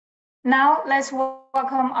Now let's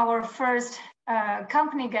welcome our first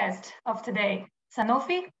company guest of today,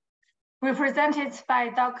 Sanofi, represented by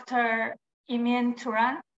Dr. Emien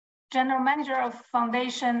Turan, General Manager of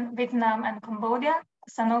Foundation Vietnam and Cambodia,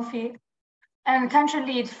 Sanofi, and country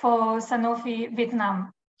lead for Sanofi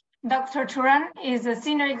Vietnam. Dr. Turan is a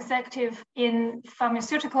senior executive in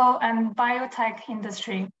pharmaceutical and biotech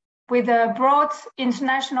industry with a broad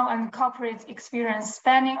international and corporate experience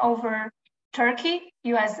spanning over Turkey,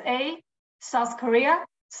 USA, South Korea,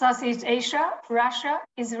 Southeast Asia, Russia,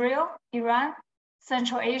 Israel, Iran,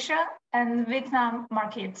 Central Asia, and Vietnam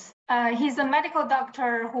markets. He's a medical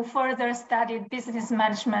doctor who further studied business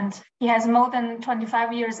management. He has more than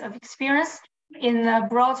 25 years of experience in a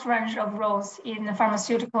broad range of roles in the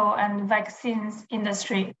pharmaceutical and vaccines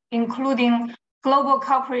industry, including global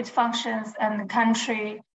corporate functions and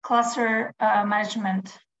country cluster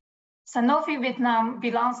management. Sanofi Vietnam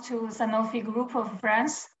belongs to Sanofi Group of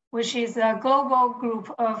France, which is a global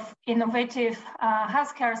group of innovative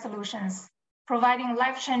healthcare solutions, providing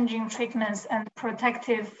life-changing treatments and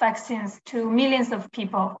protective vaccines to millions of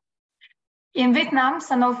people. In Vietnam,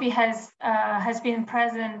 Sanofi has been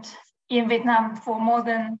present in Vietnam for more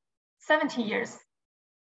than 70 years.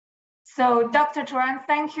 So Dr. Turan,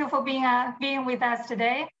 thank you for being with us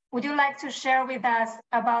today. Would you like to share with us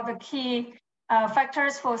about the key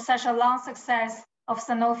factors for such a long success of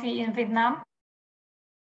Sanofi in Vietnam?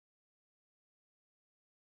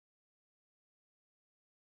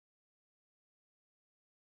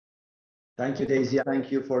 Thank you, Daisy.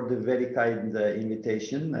 Thank you for the very kind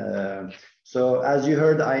invitation. So as you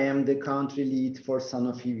heard, I am the country lead for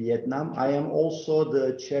Sanofi Vietnam. I am also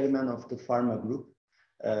the chairman of the pharma group,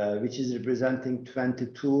 which is representing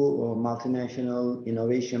 22 multinational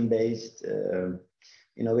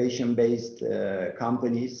innovation-based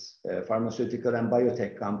companies, pharmaceutical and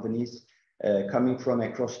biotech companies coming from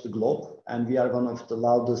across the globe. And we are one of the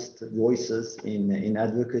loudest voices in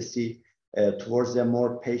advocacy towards a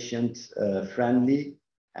more patient-friendly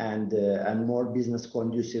and more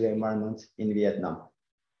business-conducive environment in Vietnam.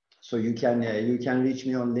 So you can reach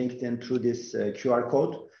me on LinkedIn through this QR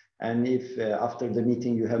code. And if after the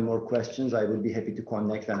meeting you have more questions, I would be happy to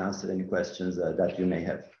connect and answer any questions that you may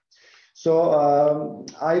have. So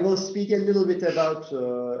I will speak a little bit about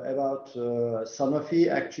Sanofi.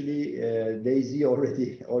 Actually, Daisy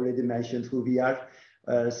already mentioned who we are.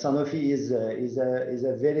 Sanofi is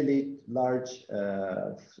a very large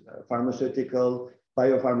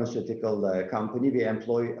biopharmaceutical company. We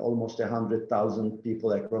employ almost 100,000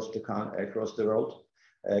 people across the world,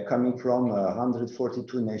 coming from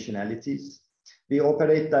 142 nationalities. We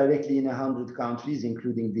operate directly in 100 countries,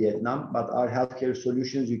 including Vietnam, but our healthcare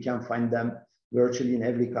solutions, you can find them virtually in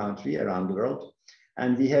every country around the world.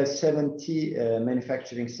 And we have 70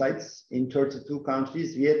 manufacturing sites in 32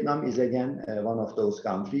 countries. Vietnam is again one of those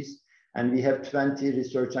countries. And we have 20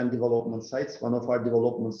 research and development sites. One of our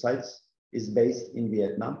development sites is based in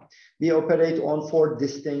Vietnam. We operate on 4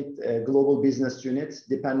 distinct global business units,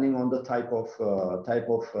 depending on the type of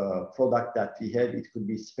product that we have. It could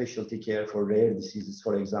be specialty care for rare diseases,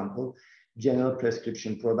 for example, general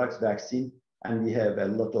prescription products, vaccine, and we have a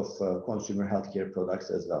lot of consumer healthcare products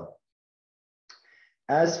as well.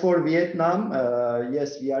 As for Vietnam,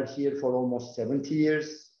 yes, we are here for almost 70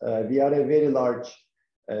 years. We are a very large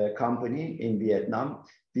company in Vietnam.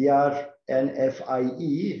 We are an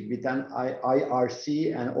FIE with an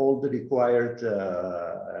IRC and all the required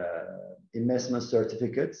investment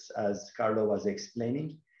certificates, as Carlo was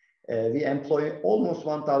explaining. We employ almost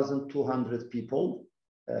 1,200 people,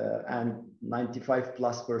 and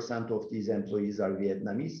 95+% of these employees are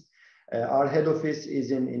Vietnamese. Our head office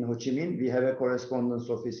is in Ho Chi Minh. We have a correspondence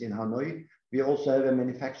office in Hanoi. We also have a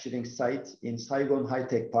manufacturing site in Saigon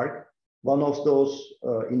High-Tech Park, one of those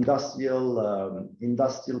industrial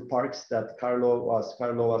parks that Carlo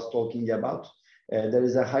was talking about. There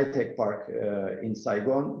is a high-tech park in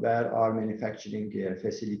Saigon where our manufacturing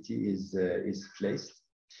facility is placed.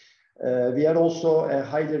 We are also a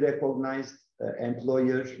highly recognized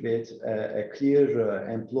employer with a clear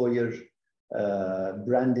employer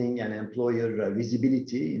branding and employer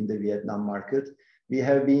visibility in the Vietnam market. We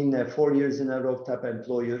have been 4 years in a row top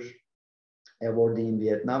employer awardee in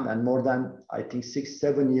Vietnam, and more than, I think,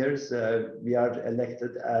 6-7 years, we are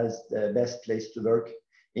elected as the best place to work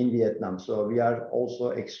in Vietnam. So we are also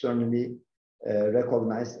externally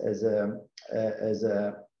recognized as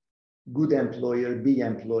a good employer, big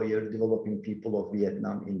employer, developing people of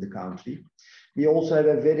Vietnam in the country. We also have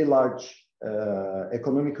a very large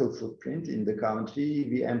economical footprint in the country.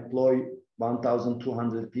 We employ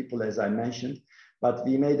 1,200 people, as I mentioned. But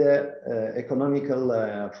we made a economical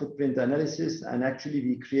footprint analysis, and actually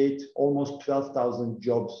we create almost 12,000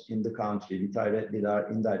 jobs in the country with our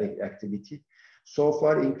indirect activity. So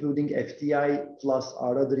far, including FDI plus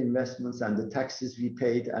our other investments and the taxes we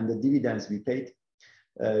paid and the dividends we paid,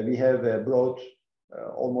 we have brought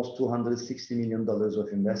almost $260 million of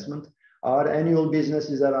investment. Our annual business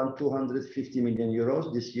is around 250 million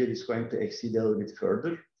euros. This year is going to exceed a little bit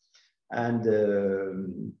further. And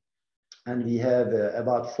we have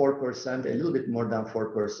about 4%, a little bit more than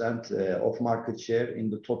 4% of market share in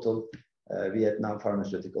the total Vietnam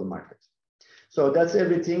pharmaceutical market. So that's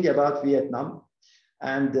everything about Vietnam.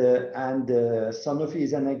 And Sanofi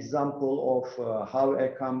is an example of how a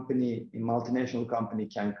company, a multinational company,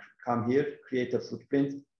 can come here, create a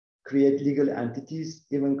footprint, create legal entities,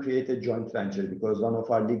 even create a joint venture, because one of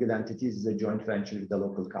our legal entities is a joint venture with a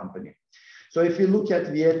local company. So if you look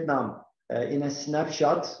at Vietnam in a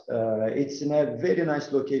snapshot, it's in a very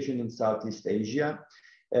nice location in Southeast Asia.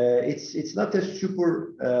 It's not a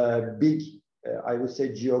super big, I would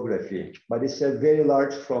say, geography, but it's a very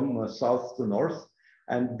large from south to north.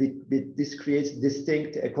 And this creates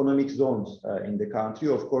distinct economic zones in the country,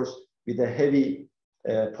 of course, with a heavy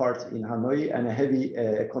part in Hanoi and a heavy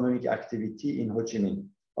economic activity in Ho Chi Minh,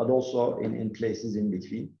 but also in places in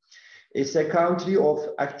between. It's a country of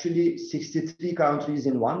actually 63 countries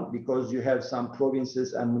in one, because you have some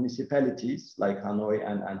provinces and municipalities like Hanoi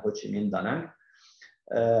and Ho Chi Minh, Da Nang.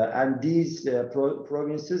 And these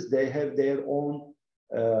provinces, they have their own,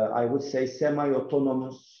 I would say,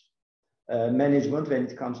 semi-autonomous management when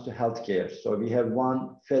it comes to healthcare. So we have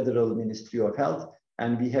one federal Ministry of Health,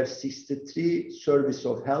 and we have 63 Service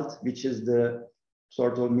of Health, which is the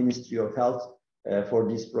sort of Ministry of Health for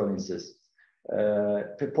these provinces.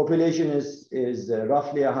 The population is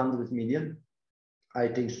roughly 100 million. I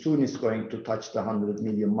think soon it's going to touch the 100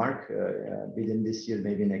 million mark within this year,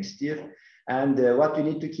 maybe next year. And what you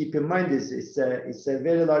need to keep in mind is it's a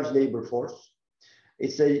very large labor force.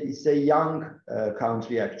 It's a young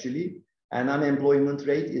country actually, and unemployment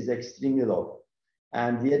rate is extremely low.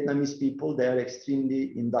 And Vietnamese people, they are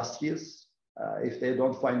extremely industrious. If they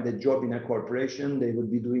don't find a job in a corporation, they will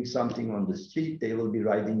be doing something on the street. They will be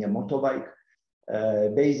riding a motorbike.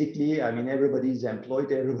 Basically, I mean, everybody is employed.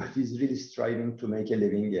 Everybody is really striving to make a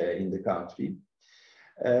living in the country.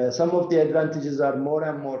 Some of the advantages are more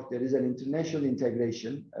and more. There is an international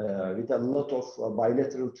integration with a lot of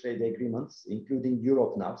bilateral trade agreements, including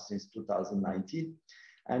Europe now since 2019.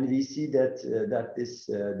 And we see that this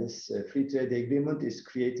free trade agreement is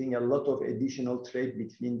creating a lot of additional trade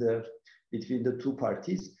between the two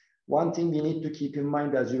parties. One thing we need to keep in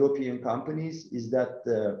mind as European companies is that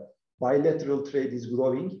bilateral trade is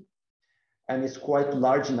growing, and it's quite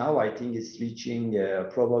large now. I think it's reaching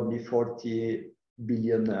probably 40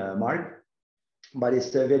 billion mark, but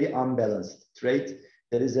it's a very unbalanced trade.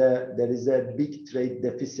 There is a big trade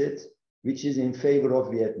deficit, which is in favor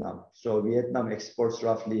of Vietnam. So Vietnam exports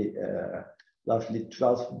roughly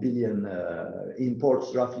 12 billion,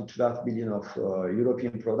 imports roughly 12 billion of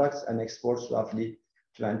European products, and exports roughly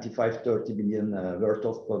 25-30 billion worth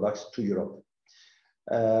of products to Europe.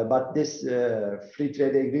 But this free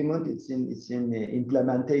trade agreement, it's in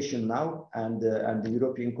implementation now, and the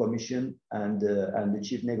European Commission and the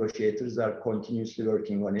chief negotiators are continuously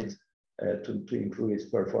working on it to improve its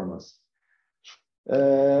performance.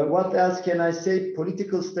 What else can I say?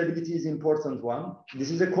 Political stability is important one.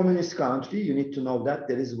 This is a communist country. You need to know that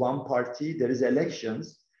there is one party, there is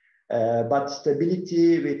elections, but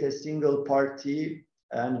stability with a single party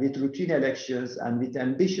and with routine elections and with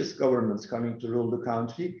ambitious governments coming to rule the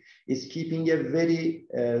country is keeping a very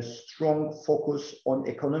strong focus on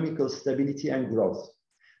economical stability and growth.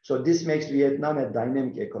 So this makes Vietnam a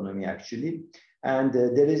dynamic economy actually. And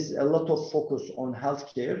there is a lot of focus on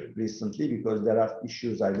healthcare recently, because there are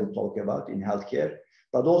issues I will talk about in healthcare.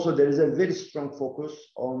 But also there is a very strong focus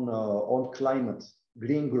on climate,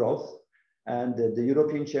 green growth. And the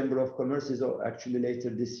European Chamber of Commerce is actually later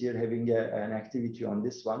this year having an activity on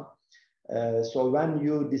this one. So when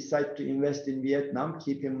you decide to invest in Vietnam,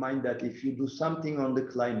 keep in mind that if you do something on the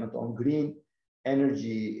climate, on green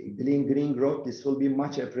energy, green growth, this will be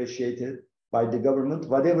much appreciated by the government,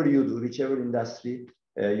 whatever you do, whichever industry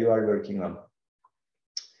you are working on.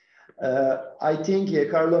 I think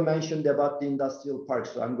Carlo mentioned about the industrial park,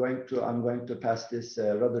 so I'm going to pass this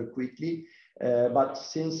rather quickly. But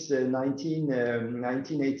since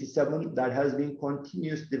 1987, there has been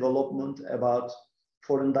continuous development about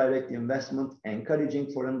foreign direct investment,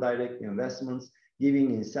 encouraging foreign direct investments,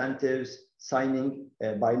 giving incentives, signing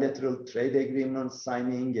bilateral trade agreements,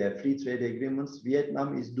 signing free trade agreements.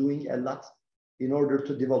 Vietnam is doing a lot in order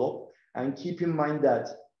to develop. And keep in mind that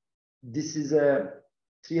this is a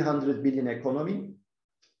 300 billion economy,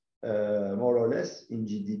 more or less in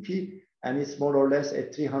GDP, and it's more or less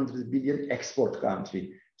a 300 billion export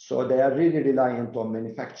country. So they are really reliant on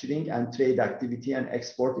manufacturing and trade activity and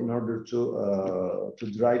export in order to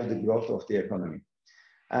drive the growth of the economy.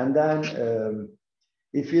 And then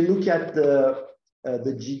if you look at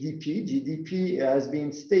the GDP has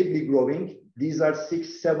been stably growing. These are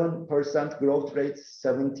 6-7% growth rates,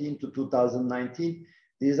 17 to 2019.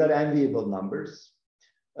 These are enviable numbers.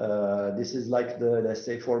 This is like the, let's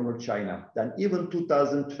say, former China. Then even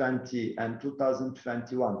 2020 and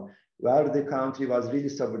 2021, where the country was really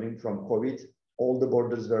suffering from COVID, all the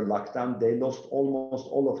borders were locked down. They lost almost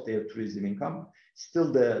all of their tourism income.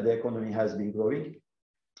 Still, the economy has been growing.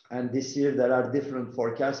 And this year, there are different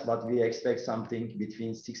forecasts, but we expect something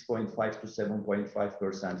between 6.5 to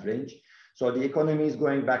 7.5% range. So the economy is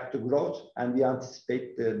going back to growth, and we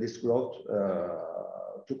anticipate this growth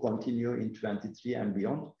to continue in 23 and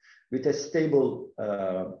beyond with a stable,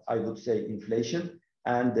 I would say, inflation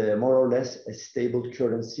and more or less a stable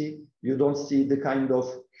currency. You don't see the kind of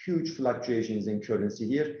huge fluctuations in currency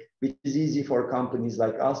here, which is easy for companies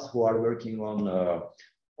like us who are working on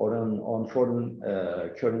foreign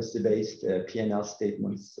currency-based P&L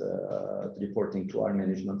statements reporting to our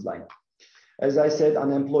management line. As I said,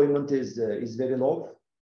 unemployment is very low.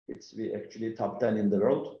 It's actually top 10 in the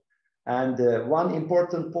world. And one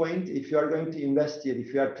important point, if you are going to invest here,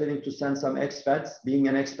 if you are planning to send some expats, being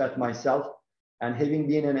an expat myself, and having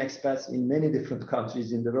been an expat in many different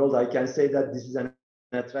countries in the world, I can say that this is an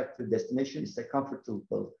attractive destination. It's a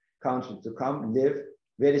comfortable country to come, live,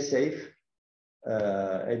 very safe,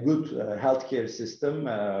 a good healthcare system,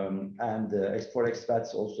 and for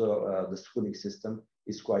expats also the schooling system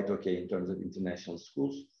is quite okay in terms of international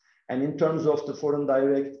schools. And in terms of the foreign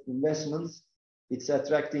direct investments, it's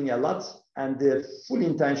attracting a lot, and the full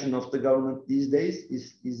intention of the government these days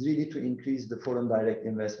is really to increase the foreign direct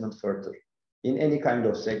investment further in any kind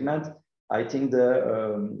of segment. I think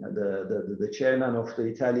the chairman of the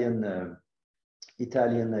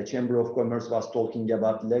Italian Chamber of Commerce was talking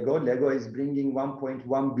about Lego. Lego is bringing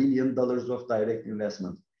 $1.1 billion of direct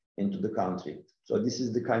investment into the country. So this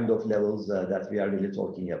is the kind of levels that we are really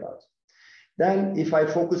talking about. Then if I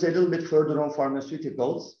focus a little bit further on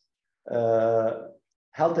pharmaceuticals,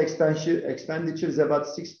 health expenditure is about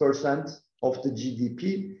 6% of the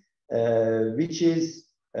GDP, which is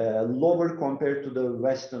lower compared to the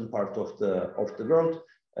western part of the world,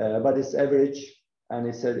 but it's average, and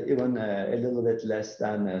it's even a little bit less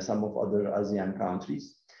than some of other ASEAN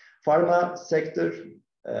countries. Pharma sector,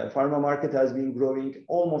 pharma market has been growing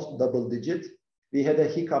almost double digit. We had a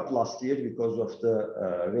hiccup last year because of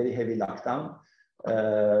the very heavy lockdown,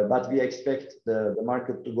 but we expect the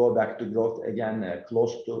market to go back to growth again,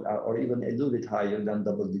 close to or even a little bit higher than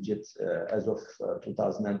double digits as of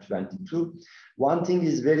 2022. One thing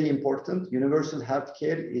is very important: universal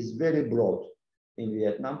healthcare is very broad in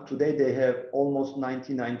Vietnam. Today, they have almost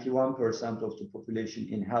 91% of the population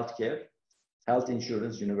in healthcare, health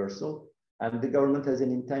insurance universal, and the government has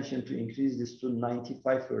an intention to increase this to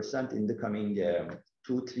 95% in the coming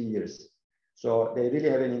 2-3 years. So they really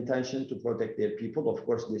have an intention to protect their people, of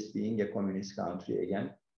course, this being a communist country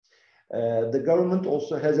again. The government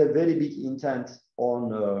also has a very big intent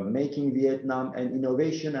on making Vietnam an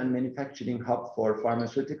innovation and manufacturing hub for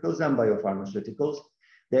pharmaceuticals and biopharmaceuticals.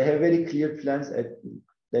 They have very clear plans.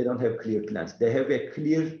 They don't have clear plans. They have a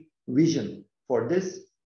clear vision for this.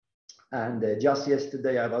 And just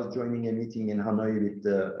yesterday, I was joining a meeting in Hanoi with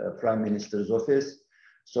the Prime Minister's office.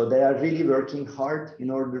 So they are really working hard in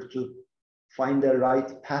order to find the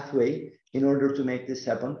right pathway in order to make this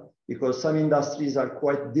happen, because some industries are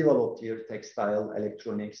quite developed here, textile,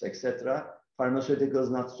 electronics, etc. Pharmaceuticals,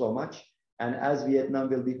 not so much. And as Vietnam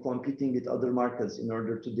will be competing with other markets in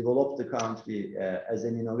order to develop the country as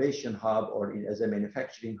an innovation hub or as a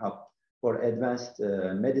manufacturing hub for advanced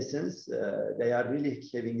medicines, they are really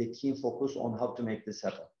having a keen focus on how to make this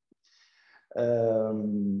happen.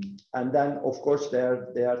 And then, of course, they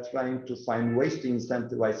are trying to find ways to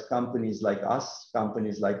incentivize companies like us,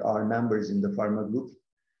 companies like our members in the pharma group,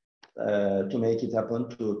 to make it happen,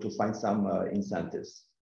 to find some incentives.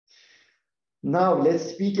 Now, let's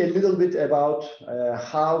speak a little bit about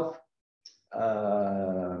how,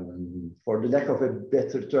 for the lack of a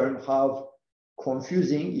better term, how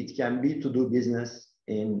confusing it can be to do business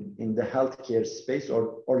in the healthcare space,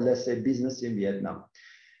 or let's say business in Vietnam.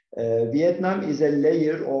 Vietnam is a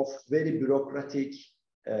layer of very bureaucratic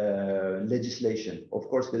legislation. Of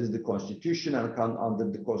course, there is the constitution, and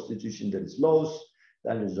under the constitution there is laws,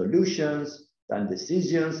 then resolutions, then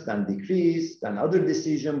decisions, then decrees, then other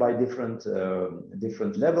decision by different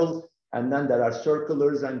levels, and then there are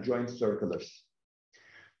circulars and joint circulars.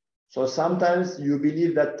 So sometimes you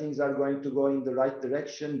believe that things are going to go in the right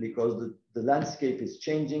direction because the landscape is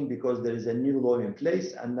changing, because there is a new law in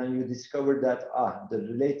place, and then you discover that the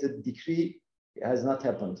related decree has not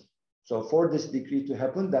happened. So for this decree to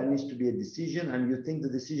happen, there needs to be a decision, and you think the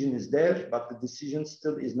decision is there, but the decision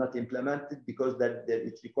still is not implemented because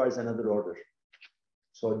it requires another order.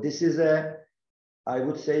 So this is I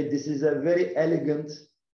would say this is a very elegant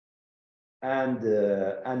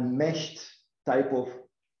and meshed type of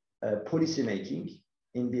policy making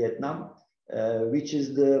in Vietnam, which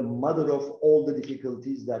is the mother of all the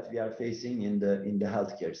difficulties that we are facing in the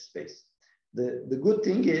healthcare space. The good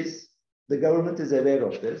thing is the government is aware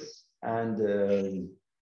of this, and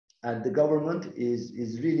the government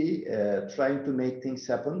is really trying to make things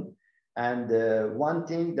happen. And one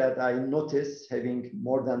thing that I noticed, having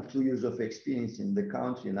more than 2 years of experience in the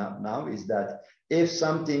country now is that if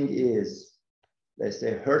something is, let's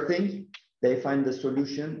say, hurting, they find the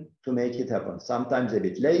solution to make it happen. Sometimes a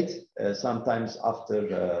bit late, sometimes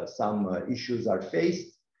after some issues are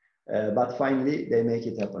faced, but finally they make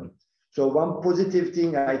it happen. So one positive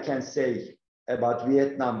thing I can say about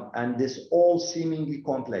Vietnam and this all seemingly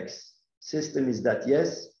complex system is that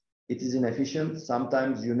yes, it is inefficient.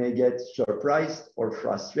 Sometimes you may get surprised or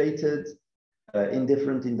frustrated in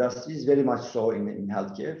different industries, very much so in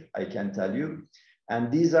healthcare, I can tell you. And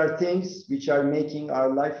these are things which are making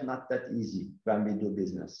our life not that easy when we do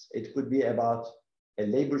business. It could be about a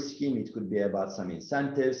labor scheme. It could be about some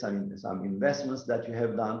incentives, some investments that you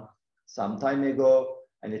have done some time ago,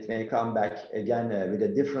 and it may come back again with a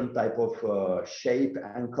different type of shape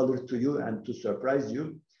and color to you and to surprise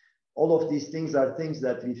you. All of these things are things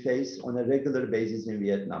that we face on a regular basis in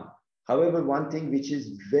Vietnam. However, one thing which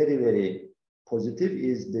is very, very positive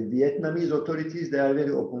is the Vietnamese authorities, they are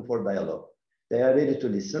very open for dialogue. They are ready to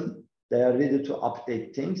listen, they are ready to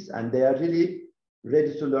update things, and they are really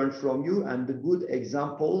ready to learn from you and the good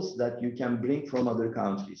examples that you can bring from other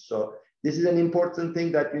countries. So this is an important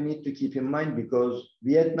thing that you need to keep in mind, because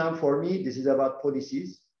Vietnam, for me, this is about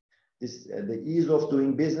policies. The ease of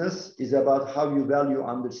doing business is about how you value,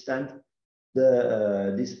 understand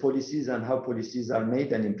these policies and how policies are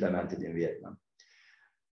made and implemented in Vietnam.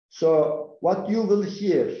 So what you will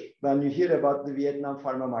hear when you hear about the Vietnam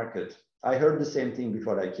pharma market, I heard the same thing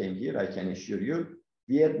before I came here, I can assure you.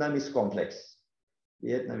 Vietnam is complex.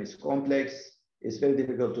 Vietnam is complex. It's very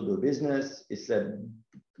difficult to do business. It's a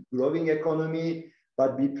growing economy,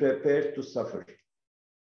 but be prepared to suffer.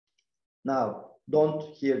 Now,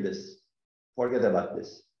 don't hear this. Forget about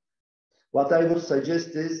this. What I would suggest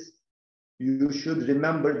is you should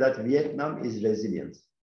remember that Vietnam is resilient.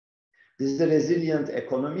 This is a resilient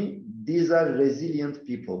economy. These are resilient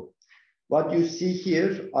people. What you see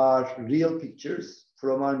here are real pictures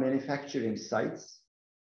from our manufacturing sites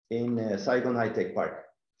in Saigon High-Tech Park.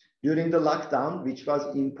 During the lockdown, which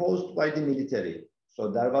was imposed by the military, so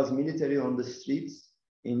there was military on the streets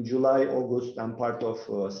in July, August, and part of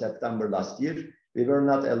September last year. We were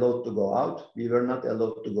not allowed to go out. We were not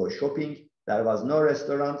allowed to go shopping. There was no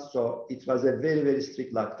restaurants, so it was a very, very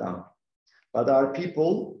strict lockdown. But our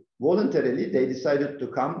people, voluntarily, they decided to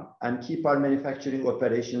come and keep our manufacturing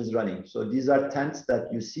operations running. So these are tents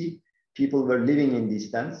that you see. People were living in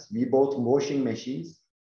these tents. We bought washing machines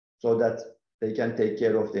so that they can take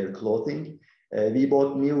care of their clothing. We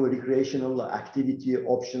bought new recreational activity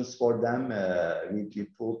options for them. We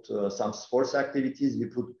put some sports activities. We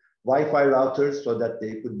put Wi-Fi routers so that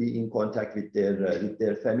they could be in contact with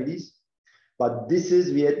their families. But this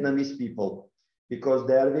is Vietnamese people, because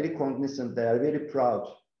they are very cognizant, they are very proud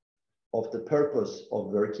of the purpose of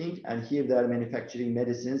working, and here they are manufacturing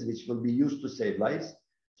medicines which will be used to save lives.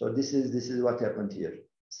 So this is what happened here.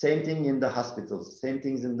 Same thing in the hospitals, same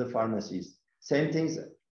things in the pharmacies, same things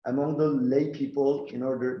among the lay people in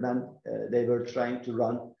order when they were trying to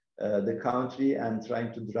run the country and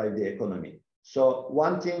trying to drive the economy. So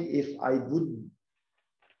one thing, if I would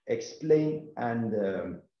explain and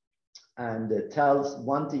tell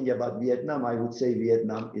one thing about Vietnam, I would say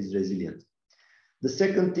Vietnam is resilient. The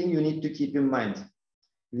second thing you need to keep in mind,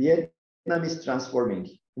 Vietnam is transforming.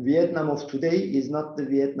 Vietnam of today is not the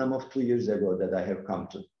Vietnam of 2 years ago that I have come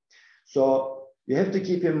to. So you have to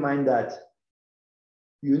keep in mind that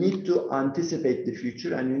you need to anticipate the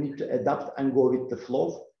future and you need to adapt and go with the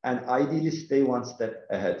flow and ideally stay one step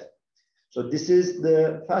ahead. So this is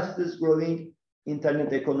the fastest growing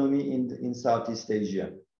internet economy in Southeast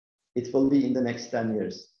Asia. It will be in the next 10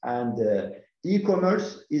 years. And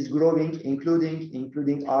e-commerce is growing,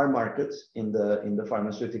 including our markets in the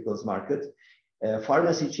pharmaceuticals market.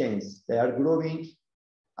 Pharmacy chains, they are growing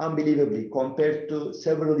unbelievably compared to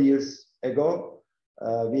several years ago.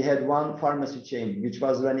 We had one pharmacy chain which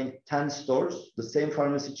was running 10 stores. The same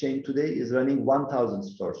pharmacy chain today is running 1,000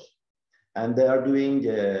 stores, and they are doing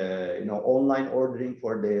online ordering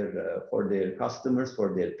for their customers,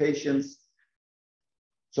 for their patients.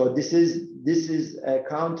 So this is a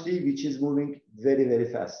country which is moving very,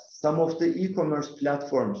 very fast. Some of the e-commerce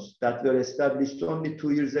platforms that were established only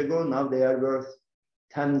 2 years ago, now they are worth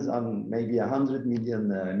tens and maybe $100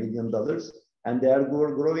 million, and they are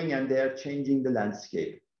growing and they are changing the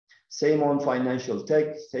landscape. Same on financial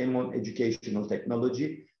tech, same on educational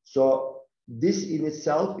technology. So this in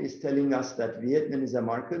itself is telling us that Vietnam is a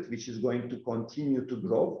market which is going to continue to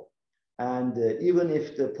grow. And even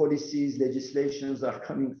if the policies, legislations are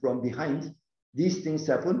coming from behind, these things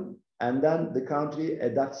happen, and then the country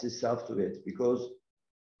adapts itself to it, because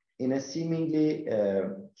in a seemingly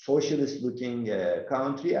socialist-looking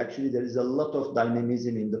country, actually there is a lot of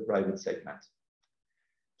dynamism in the private segment.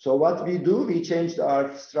 So what we do, we changed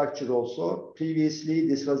our structure also. Previously,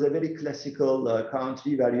 this was a very classical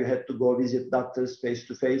country where you had to go visit doctors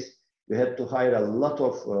face-to-face. You had to hire a lot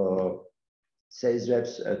of sales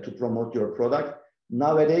reps to promote your product.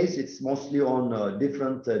 Nowadays, it's mostly on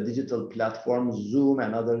different digital platforms, Zoom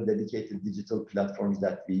and other dedicated digital platforms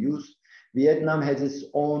that we use. Vietnam has its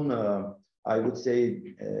own, I would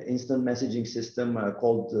say, instant messaging system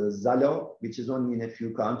called Zalo, which is only in a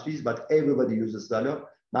few countries, but everybody uses Zalo.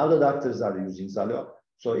 Now the doctors are using Zalo.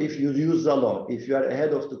 So if you use Zalo, if you are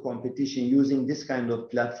ahead of the competition using this kind of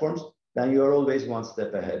platforms, then you are always one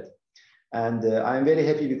step ahead. And I'm very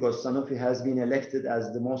happy because Sanofi has been elected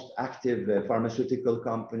as the most active pharmaceutical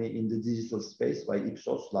company in the digital space by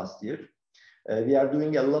Ipsos last year. We are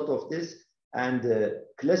doing a lot of this, and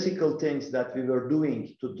classical things that we were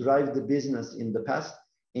doing to drive the business in the past,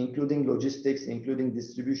 including logistics, including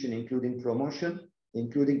distribution, including promotion,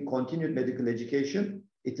 including continued medical education,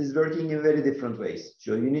 it is working in very different ways.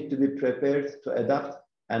 So you need to be prepared to adapt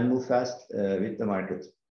and move fast with the market.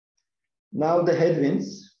 Now the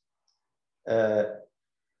headwinds.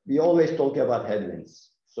 We always talk about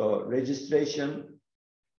headwinds. So registration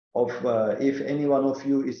of, if any one of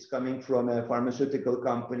you is coming from a pharmaceutical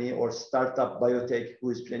company or startup biotech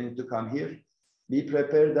who is planning to come here, be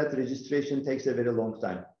prepared that registration takes a very long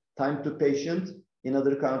time. Time to patient in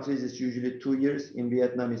other countries is usually 2 years. In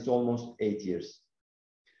Vietnam, it's almost 8 years.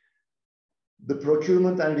 The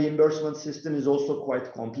procurement and reimbursement system is also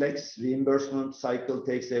quite complex. Reimbursement cycle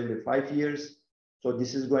takes every 5 years. So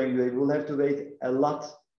this is going, you will have to wait a lot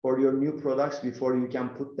for your new products before you can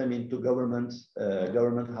put them into government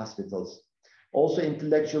hospitals. Also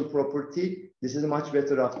intellectual property, this is much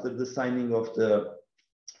better after the signing of the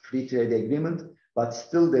free trade agreement, but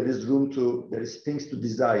still there is things to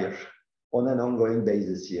desire on an ongoing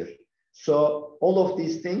basis here. So all of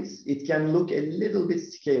these things, it can look a little bit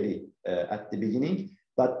scary at the beginning,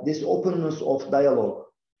 but this openness of dialogue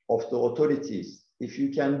of the authorities, if you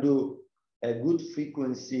can do a good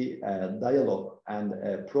frequency dialogue and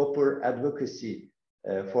proper advocacy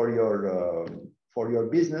for your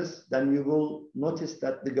business, then you will notice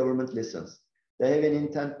that the government listens. They have an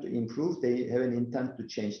intent to improve. They have an intent to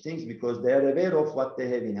change things because they are aware of what they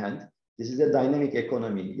have in hand. This is a dynamic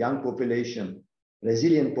economy, young population,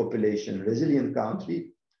 resilient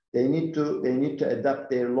country. They need to adapt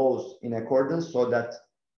their laws in accordance so that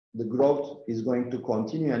the growth is going to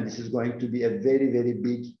continue, and this is going to be a very, very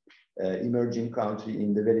big emerging country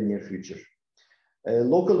in the very near future.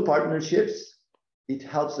 Local partnerships, it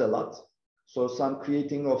helps a lot. So some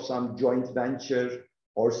creating of some joint venture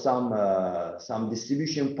or some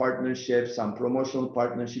distribution partnership, some promotional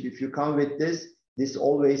partnership. If you come with this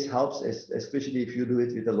always helps, especially if you do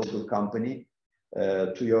it with a local company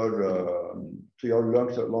to your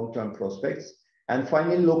long-term prospects. And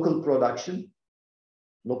finally, local production.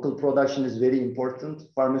 Local production is very important.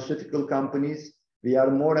 Pharmaceutical companies, we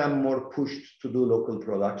are more and more pushed to do local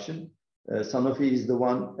production. Sanofi is the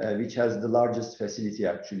one which has the largest facility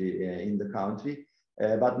actually in the country.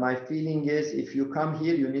 But my feeling is if you come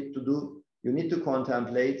here, you need to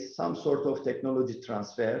contemplate some sort of technology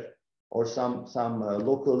transfer or some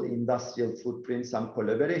local industrial footprint, some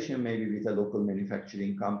collaboration maybe with a local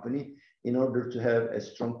manufacturing company in order to have a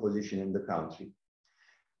strong position in the country.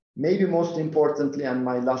 Maybe most importantly, and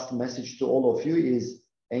my last message to all of you is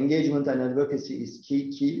engagement and advocacy is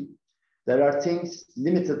key. There are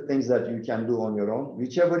limited things that you can do on your own.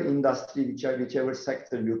 Whichever industry, whichever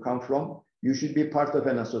sector you come from, you should be part of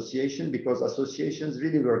an association because associations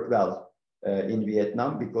really work well in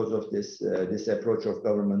Vietnam because of this approach of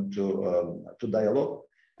government to dialogue,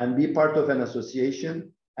 and be part of an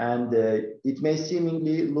association And it may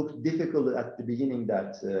seemingly look difficult at the beginning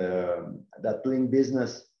that, that doing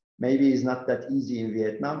business maybe is not that easy in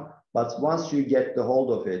Vietnam, but once you get the hold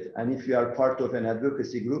of it, and if you are part of an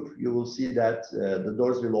advocacy group, you will see that the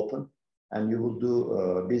doors will open and you will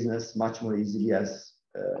do business much more easily as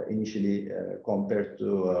initially compared to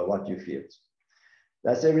what you feared.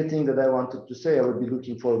 That's everything that I wanted to say. I will be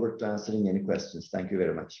looking forward to answering any questions. Thank you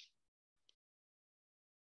very much.